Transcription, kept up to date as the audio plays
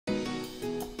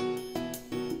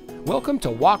Welcome to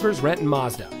Walker's Renton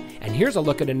Mazda, and here's a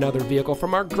look at another vehicle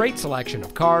from our great selection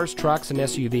of cars, trucks, and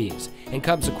SUVs, and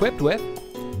comes equipped with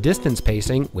distance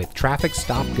pacing with traffic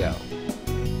stop go,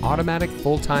 automatic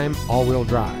full-time all-wheel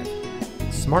drive,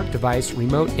 smart device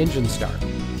remote engine start,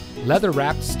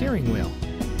 leather-wrapped steering wheel,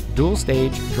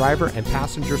 dual-stage driver and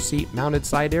passenger seat mounted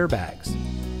side airbags,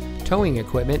 towing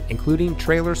equipment including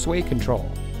trailer sway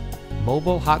control,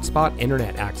 mobile hotspot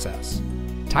internet access,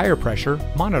 tire pressure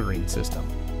monitoring system,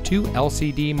 2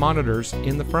 LCD monitors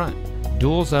in the front,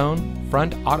 dual zone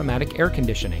front automatic air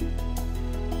conditioning.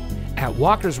 At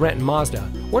Walker's Renton Mazda,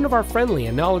 one of our friendly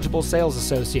and knowledgeable sales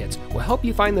associates will help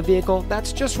you find the vehicle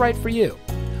that's just right for you.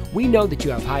 We know that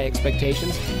you have high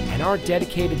expectations, and our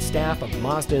dedicated staff of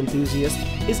Mazda enthusiasts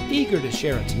is eager to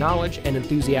share its knowledge and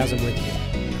enthusiasm with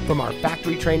you. From our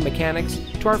factory-trained mechanics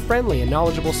to our friendly and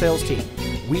knowledgeable sales team,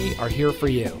 we are here for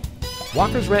you.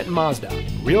 Walker's Renton Mazda.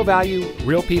 Real value,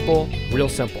 real people, real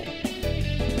simple.